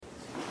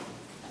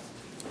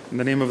In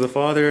the name of the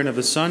Father, and of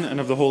the Son, and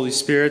of the Holy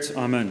Spirit.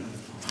 Amen.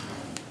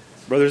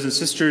 Brothers and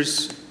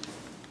sisters,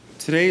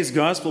 today's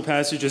gospel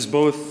passage is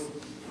both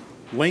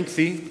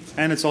lengthy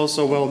and it's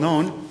also well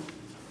known.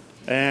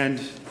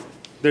 And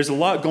there's a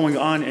lot going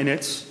on in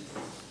it,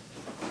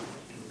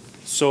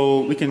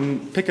 so we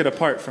can pick it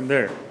apart from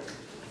there.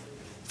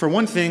 For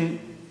one thing,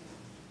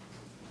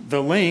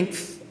 the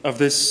length of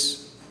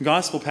this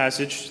gospel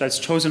passage that's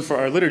chosen for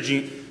our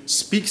liturgy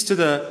speaks to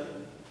the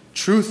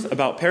truth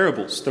about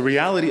parables, the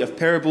reality of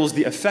parables,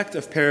 the effect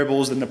of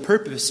parables, and the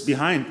purpose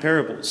behind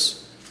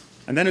parables.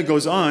 And then it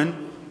goes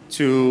on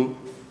to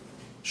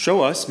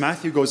show us,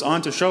 Matthew goes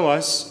on to show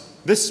us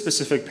this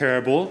specific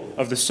parable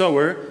of the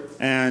sower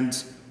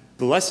and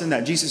the lesson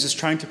that Jesus is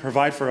trying to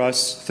provide for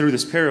us through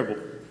this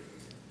parable.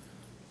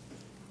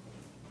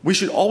 We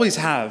should always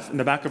have in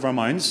the back of our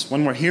minds,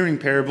 when we're hearing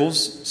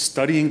parables,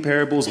 studying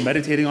parables,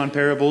 meditating on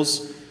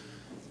parables,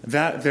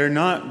 that they're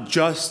not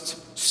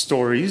just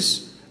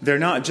stories, they're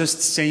not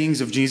just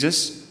sayings of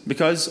Jesus,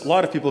 because a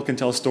lot of people can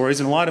tell stories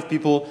and a lot of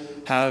people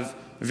have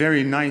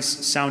very nice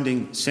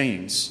sounding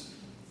sayings.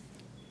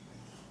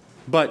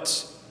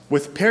 But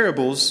with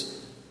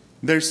parables,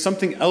 there's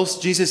something else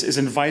Jesus is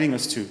inviting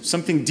us to,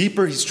 something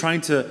deeper he's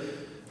trying to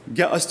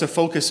get us to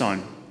focus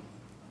on.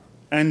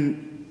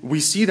 And we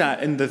see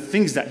that in the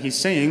things that he's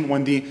saying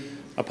when the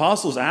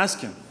apostles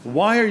ask him,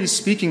 why are you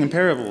speaking in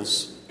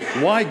parables?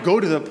 Why go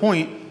to the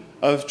point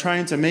of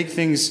trying to make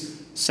things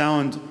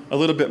sound a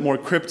little bit more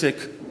cryptic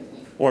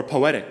or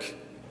poetic?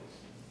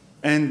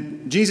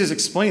 And Jesus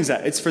explains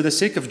that it's for the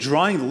sake of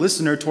drawing the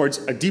listener towards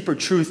a deeper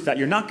truth that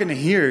you're not going to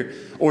hear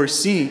or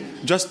see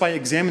just by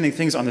examining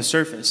things on the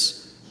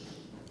surface.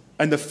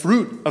 And the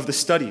fruit of the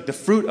study, the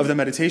fruit of the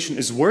meditation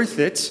is worth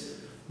it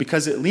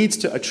because it leads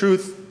to a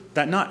truth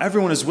that not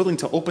everyone is willing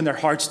to open their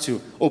hearts to,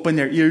 open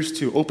their ears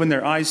to, open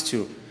their eyes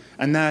to.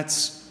 And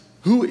that's,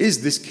 who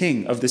is this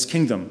king of this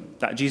kingdom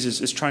that Jesus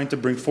is trying to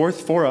bring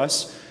forth for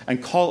us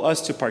and call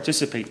us to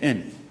participate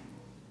in?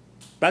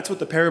 That's what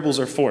the parables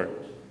are for.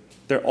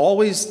 They're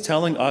always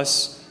telling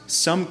us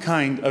some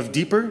kind of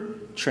deeper,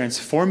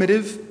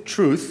 transformative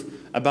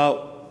truth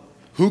about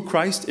who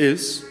Christ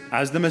is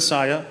as the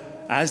Messiah,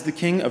 as the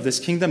king of this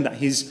kingdom that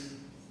he's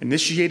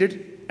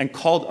initiated and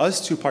called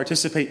us to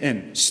participate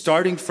in,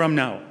 starting from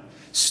now,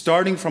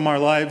 starting from our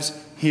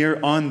lives here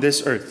on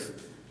this earth.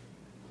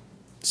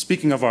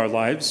 Speaking of our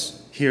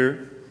lives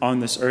here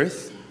on this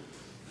earth,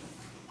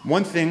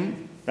 one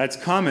thing that's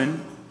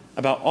common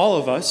about all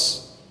of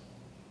us,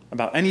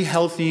 about any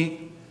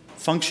healthy,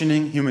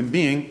 functioning human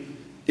being,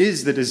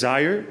 is the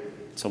desire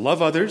to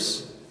love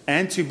others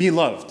and to be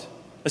loved,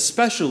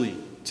 especially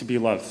to be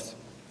loved.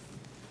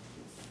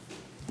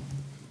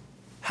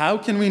 How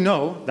can we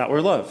know that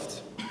we're loved?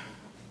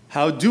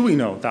 How do we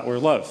know that we're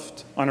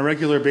loved on a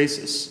regular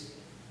basis?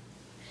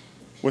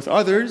 With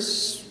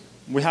others,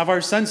 we have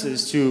our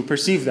senses to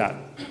perceive that.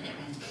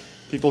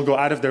 People go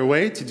out of their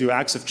way to do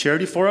acts of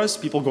charity for us.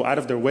 People go out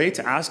of their way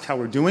to ask how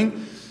we're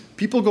doing.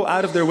 People go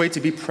out of their way to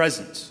be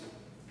present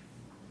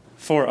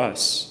for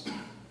us.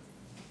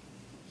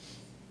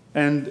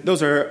 And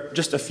those are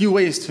just a few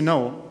ways to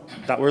know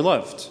that we're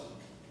loved.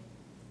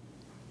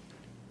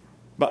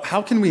 But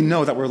how can we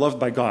know that we're loved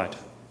by God?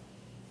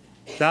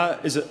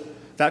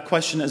 That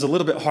question is a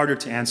little bit harder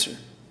to answer.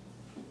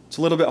 It's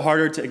a little bit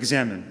harder to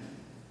examine.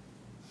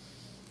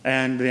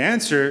 And the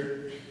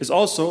answer is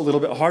also a little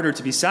bit harder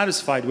to be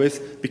satisfied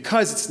with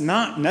because it's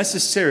not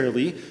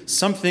necessarily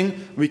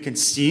something we can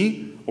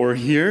see or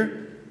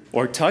hear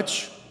or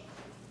touch,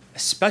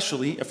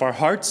 especially if our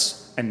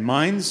hearts and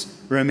minds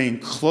remain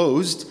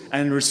closed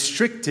and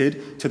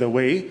restricted to the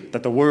way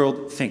that the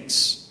world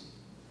thinks.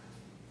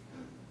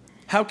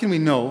 How can we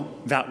know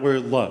that we're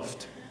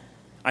loved?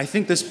 I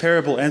think this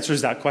parable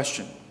answers that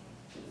question,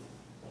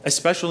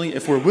 especially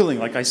if we're willing,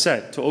 like I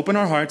said, to open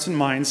our hearts and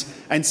minds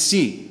and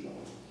see,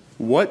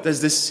 what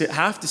does this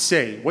have to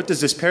say? What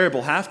does this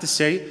parable have to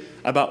say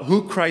about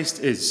who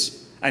Christ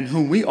is and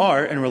who we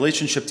are in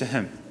relationship to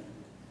him?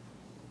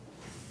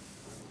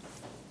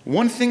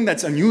 One thing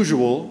that's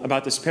unusual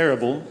about this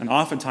parable, and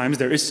oftentimes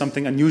there is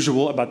something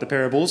unusual about the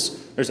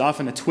parables, there's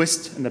often a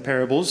twist in the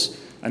parables,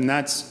 and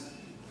that's,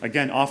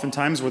 again,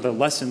 oftentimes where the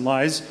lesson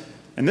lies.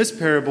 In this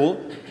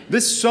parable,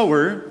 this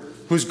sower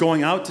who's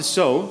going out to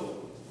sow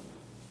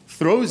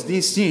throws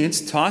these seeds,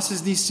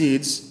 tosses these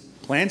seeds,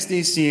 plants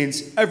these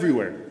seeds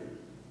everywhere.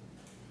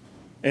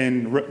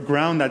 In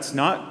ground that's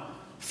not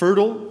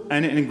fertile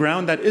and in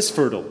ground that is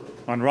fertile,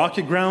 on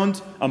rocky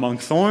ground, among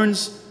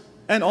thorns,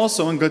 and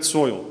also in good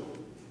soil.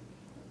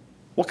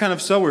 What kind of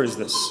sower is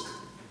this?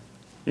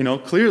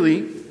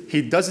 Clearly,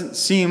 he doesn't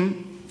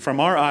seem,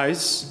 from our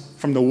eyes,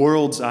 from the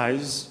world's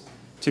eyes,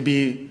 to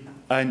be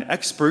an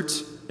expert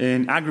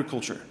in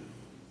agriculture.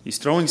 He's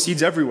throwing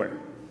seeds everywhere.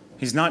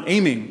 He's not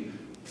aiming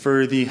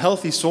for the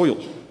healthy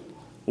soil.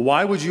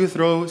 Why would you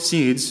throw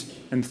seeds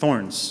in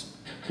thorns?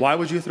 Why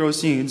would you throw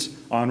seeds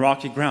on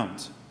rocky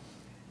ground?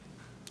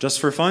 Just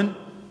for fun?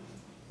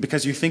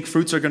 Because you think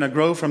fruits are going to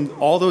grow from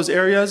all those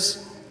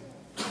areas?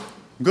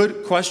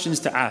 Good questions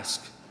to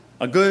ask.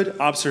 A good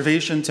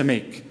observation to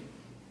make.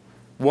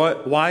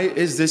 Why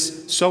is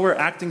this sower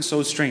acting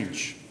so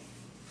strange?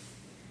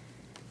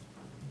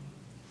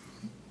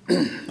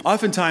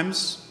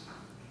 Oftentimes,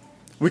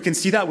 we can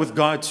see that with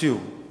God too.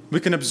 We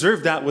can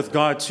observe that with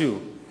God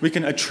too. We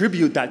can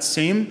attribute that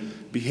same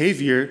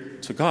behavior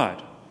to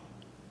God.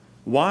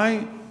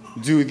 Why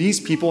do these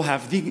people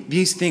have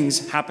these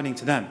things happening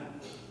to them?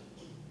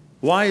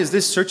 Why is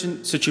this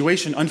certain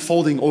situation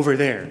unfolding over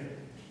there?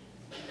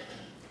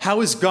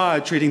 How is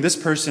God treating this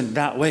person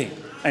that way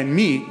and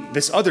me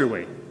this other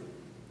way?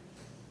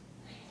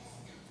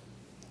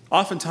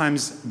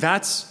 Oftentimes,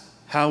 that's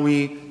how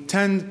we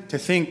tend to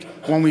think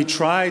when we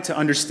try to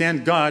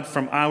understand God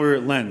from our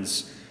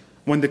lens.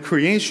 When the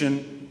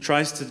creation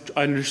tries to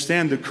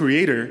understand the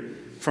Creator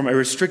from a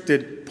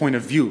restricted point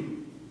of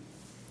view.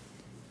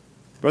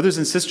 Brothers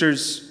and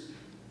sisters,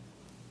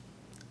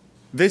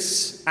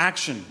 this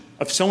action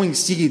of sowing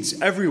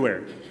seeds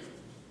everywhere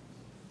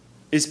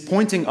is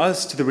pointing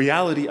us to the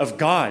reality of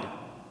God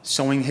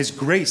sowing His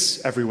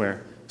grace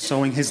everywhere,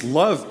 sowing His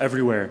love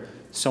everywhere,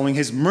 sowing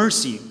His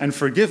mercy and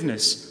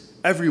forgiveness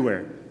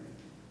everywhere,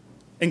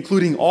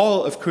 including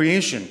all of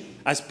creation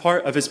as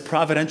part of His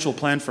providential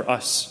plan for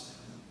us.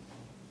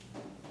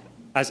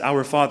 As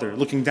our Father,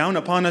 looking down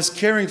upon us,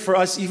 caring for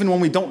us even when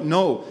we don't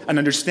know and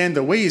understand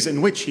the ways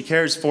in which He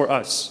cares for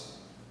us.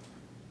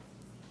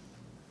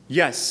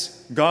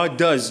 Yes, God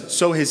does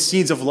sow His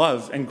seeds of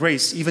love and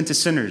grace even to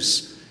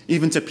sinners,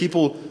 even to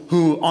people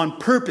who on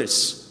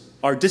purpose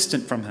are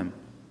distant from Him.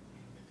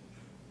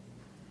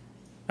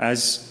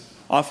 As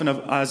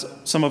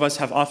some of us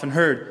have often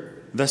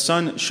heard, the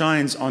sun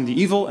shines on the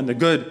evil and the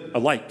good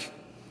alike.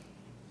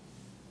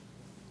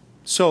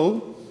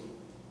 So,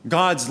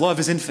 God's love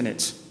is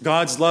infinite.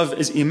 God's love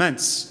is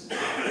immense.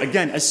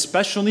 Again,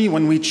 especially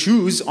when we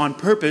choose on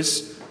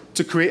purpose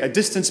to create a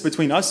distance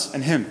between us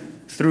and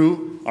Him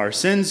through our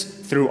sins,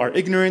 through our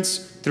ignorance,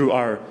 through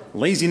our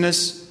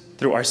laziness,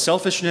 through our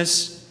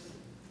selfishness.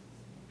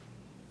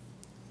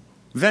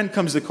 Then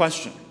comes the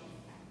question,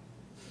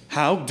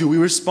 how do we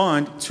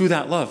respond to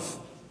that love?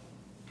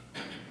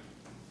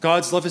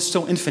 God's love is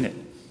so infinite.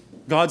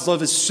 God's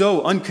love is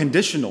so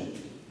unconditional.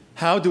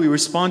 How do we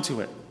respond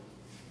to it?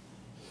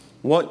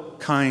 What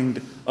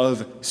kind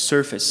of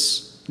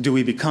surface do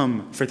we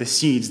become for the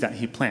seeds that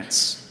He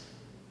plants?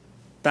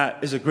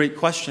 That is a great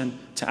question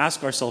to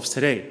ask ourselves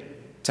today,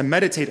 to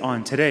meditate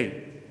on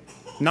today.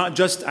 Not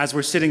just as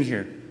we're sitting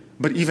here,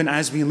 but even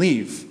as we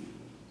leave.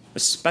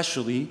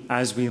 Especially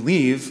as we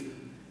leave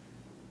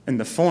in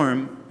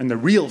the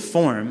real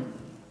form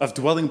of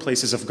dwelling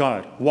places of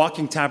God,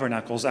 walking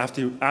tabernacles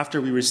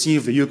after we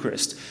receive the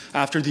Eucharist,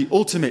 after the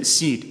ultimate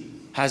seed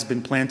has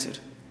been planted,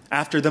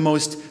 after the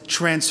most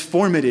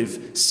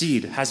transformative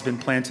seed has been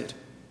planted.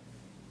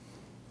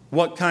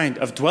 What kind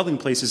of dwelling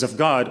places of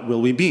God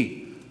will we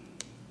be?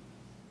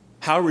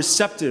 How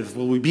receptive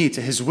will we be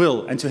to His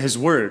will and to His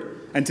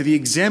word and to the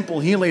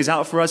example He lays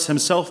out for us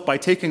Himself by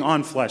taking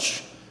on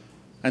flesh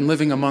and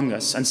living among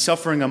us and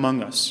suffering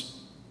among us?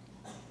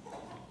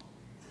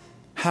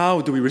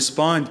 How do we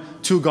respond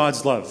to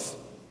God's love?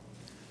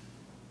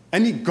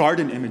 Any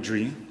garden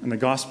imagery in the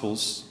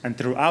Gospels, and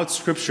throughout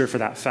Scripture for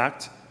that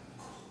fact,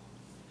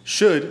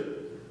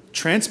 should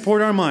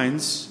transport our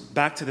minds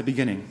back to the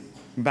beginning,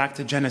 back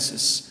to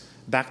Genesis,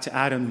 back to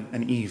Adam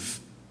and Eve,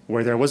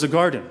 where there was a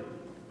garden,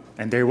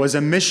 and there was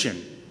a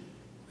mission,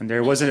 and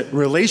there was a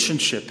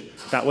relationship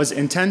that was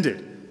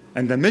intended.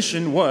 And the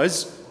mission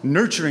was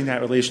nurturing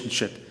that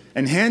relationship,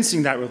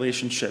 enhancing that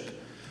relationship,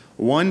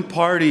 one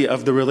party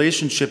of the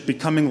relationship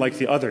becoming like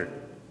the other.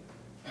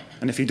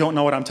 And if you don't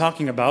know what I'm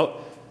talking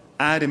about,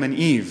 Adam and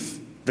Eve,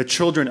 the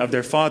children of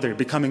their father,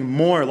 becoming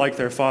more like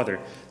their father.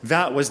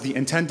 That was the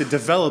intended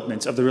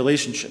development of the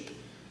relationship.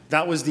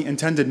 That was the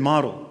intended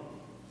model.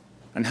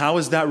 And how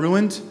is that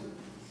ruined?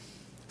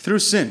 Through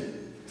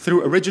sin,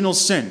 through original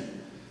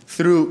sin,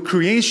 through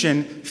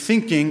creation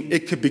thinking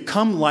it could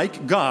become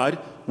like God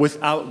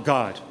without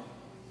God.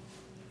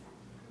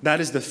 That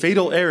is the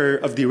fatal error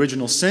of the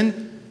original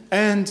sin.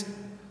 And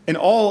in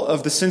all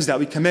of the sins that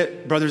we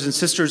commit, brothers and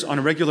sisters, on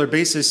a regular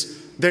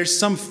basis, there's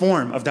some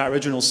form of that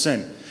original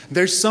sin.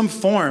 There's some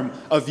form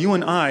of you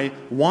and I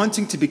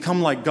wanting to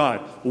become like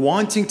God,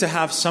 wanting to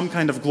have some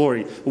kind of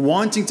glory,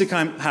 wanting to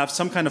have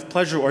some kind of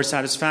pleasure or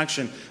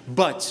satisfaction,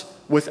 but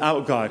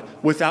without God,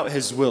 without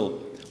His will,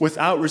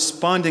 without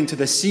responding to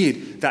the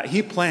seed that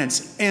He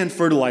plants and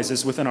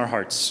fertilizes within our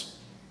hearts.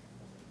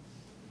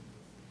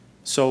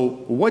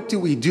 So what do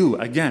we do?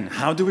 Again,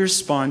 how do we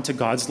respond to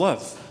God's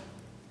love?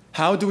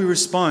 How do we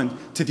respond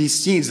to these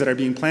seeds that are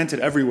being planted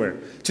everywhere,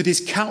 to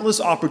these countless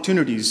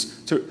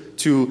opportunities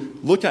to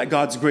look at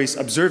God's grace,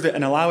 observe it,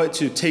 and allow it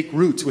to take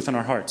root within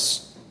our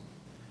hearts?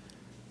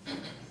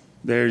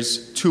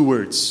 There's two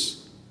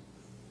words: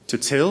 to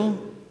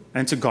till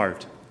and to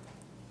guard.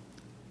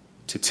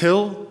 To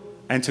till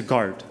and to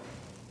guard.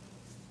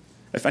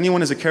 If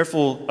anyone is a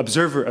careful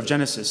observer of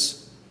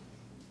Genesis,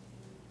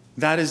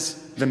 that is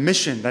the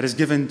mission that is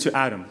given to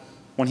Adam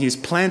when he is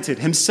planted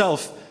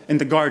himself in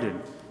the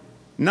garden.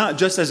 Not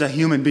just as a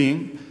human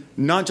being,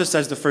 not just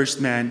as the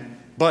first man,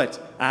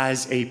 but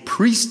as a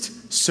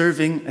priest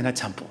serving in a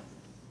temple.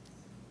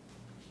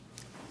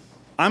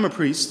 I'm a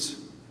priest,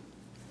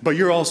 but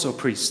you're also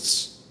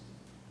priests.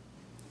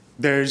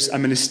 There's a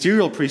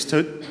ministerial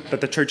priesthood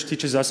that the church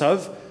teaches us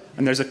of,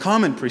 and there's a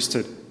common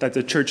priesthood that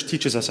the church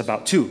teaches us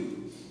about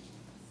too.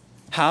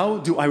 How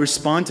do I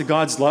respond to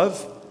God's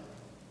love?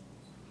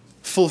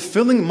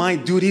 Fulfilling my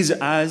duties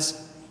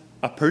as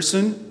a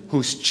person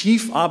whose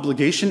chief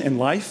obligation in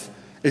life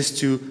is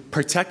to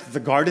protect the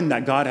garden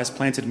that God has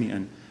planted me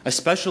in,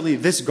 especially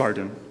this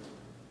garden,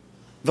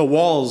 the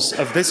walls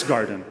of this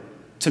garden,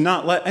 to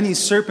not let any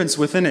serpents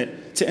within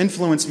it to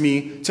influence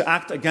me to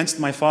act against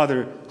my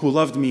Father who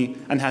loved me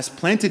and has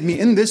planted me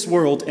in this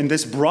world, in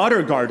this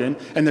broader garden,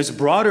 in this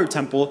broader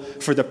temple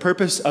for the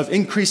purpose of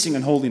increasing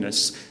in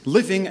holiness,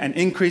 living and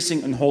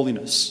increasing in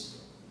holiness.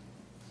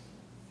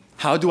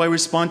 How do I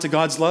respond to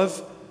God's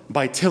love?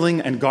 By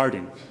tilling and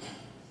guarding.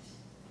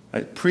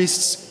 A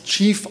priest's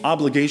chief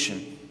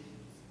obligation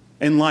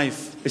in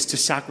life is to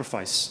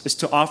sacrifice, is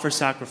to offer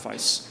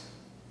sacrifice.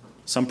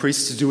 Some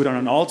priests do it on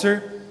an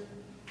altar.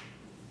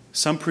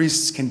 Some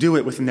priests can do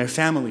it within their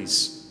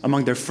families,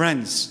 among their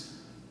friends,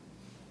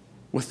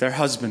 with their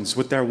husbands,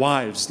 with their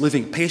wives,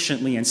 living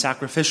patiently and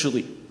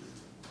sacrificially,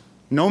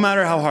 no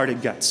matter how hard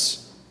it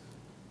gets.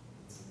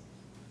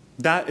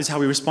 That is how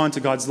we respond to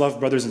God's love,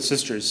 brothers and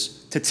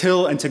sisters, to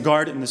till and to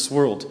guard in this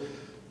world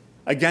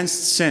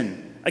against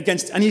sin,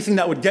 against anything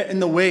that would get in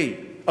the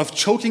way of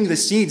choking the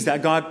seeds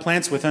that God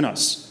plants within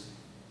us,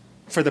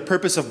 for the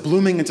purpose of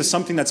blooming into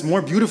something that's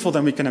more beautiful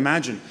than we can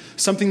imagine,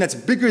 something that's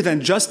bigger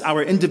than just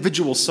our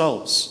individual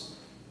selves.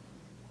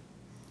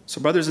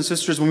 So, brothers and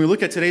sisters, when we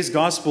look at today's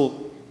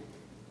gospel,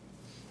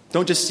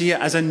 don't just see it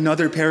as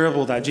another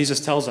parable that Jesus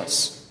tells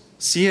us.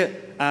 See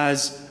it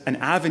as an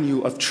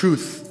avenue of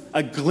truth,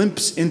 a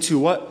glimpse into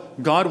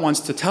what God wants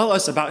to tell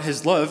us about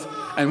his love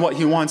and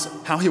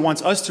how he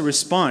wants us to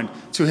respond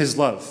to his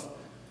love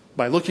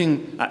by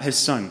looking at his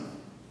Son.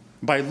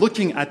 By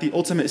looking at the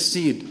ultimate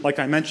seed, like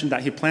I mentioned,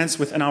 that he plants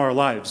within our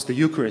lives, the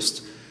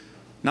Eucharist,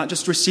 not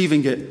just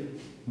receiving it,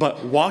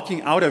 but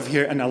walking out of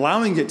here and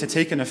allowing it to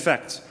take an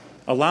effect,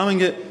 allowing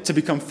it to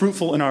become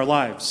fruitful in our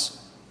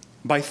lives,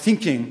 by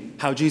thinking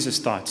how Jesus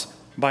thought,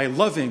 by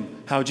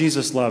loving how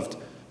Jesus loved,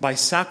 by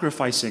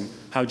sacrificing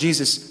how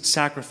Jesus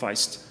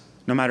sacrificed,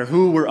 no matter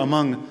who we're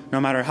among,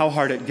 no matter how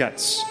hard it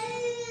gets.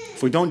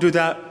 If we don't do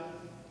that,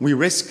 we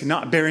risk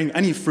not bearing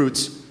any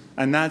fruit,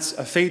 and that's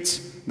a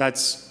fate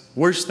that's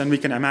worse than we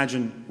can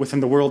imagine within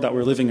the world that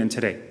we're living in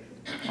today.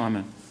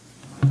 Amen.